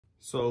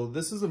So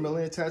this is a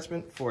milling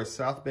attachment for a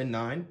Southbend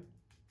 9.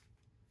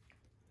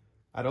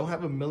 I don't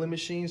have a milling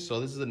machine, so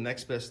this is the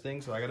next best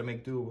thing. So I got to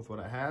make do with what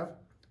I have.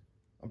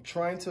 I'm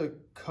trying to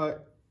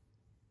cut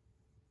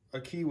a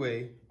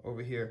keyway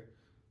over here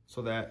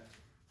so that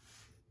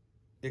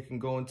it can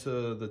go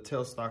into the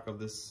tailstock of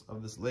this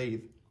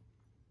lathe.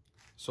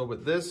 So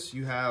with this,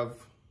 you have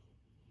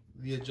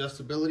the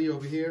adjustability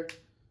over here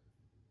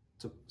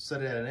to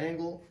set it at an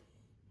angle.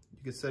 You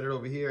can set it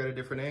over here at a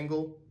different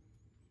angle,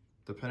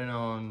 depending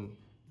on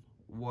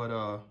what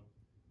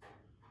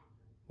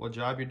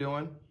job you're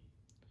doing.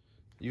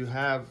 You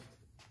have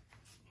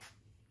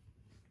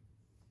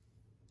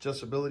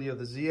adjustability of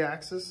the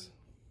Z-axis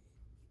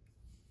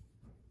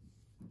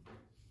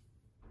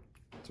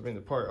to bring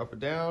the part up or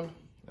down,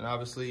 and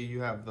obviously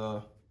you have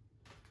the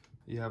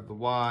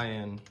Y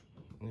and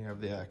you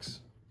have the X.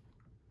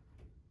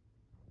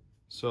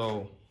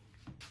 So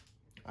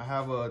I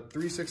have a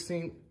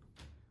 3/16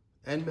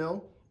 end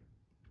mill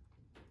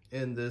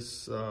in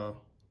this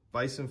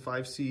Bison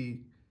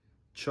 5C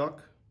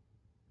chuck,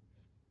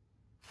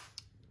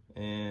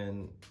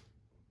 and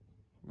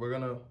we're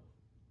gonna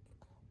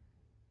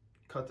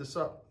cut this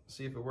up,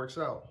 see if it works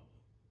out.